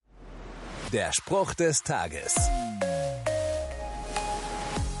Der Spruch des Tages.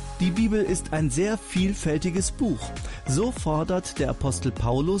 Die Bibel ist ein sehr vielfältiges Buch. So fordert der Apostel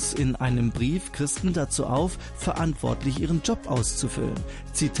Paulus in einem Brief Christen dazu auf, verantwortlich ihren Job auszufüllen.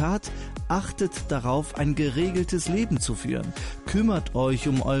 Zitat: Achtet darauf, ein geregeltes Leben zu führen. Kümmert euch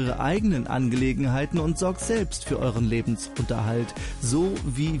um eure eigenen Angelegenheiten und sorgt selbst für euren Lebensunterhalt, so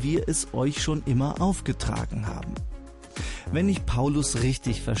wie wir es euch schon immer aufgetragen haben. Wenn ich Paulus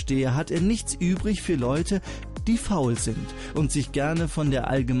richtig verstehe, hat er nichts übrig für Leute, die faul sind und sich gerne von der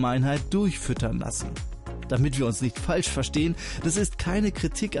Allgemeinheit durchfüttern lassen. Damit wir uns nicht falsch verstehen, das ist keine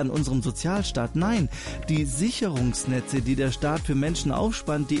Kritik an unserem Sozialstaat. Nein, die Sicherungsnetze, die der Staat für Menschen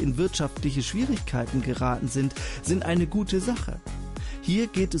aufspannt, die in wirtschaftliche Schwierigkeiten geraten sind, sind eine gute Sache. Hier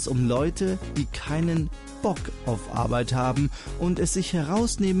geht es um Leute, die keinen Bock auf Arbeit haben und es sich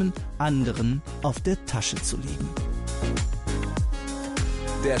herausnehmen, anderen auf der Tasche zu liegen.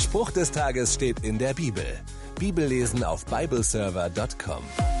 Der Spruch des Tages steht in der Bibel. Bibellesen auf bibleserver.com.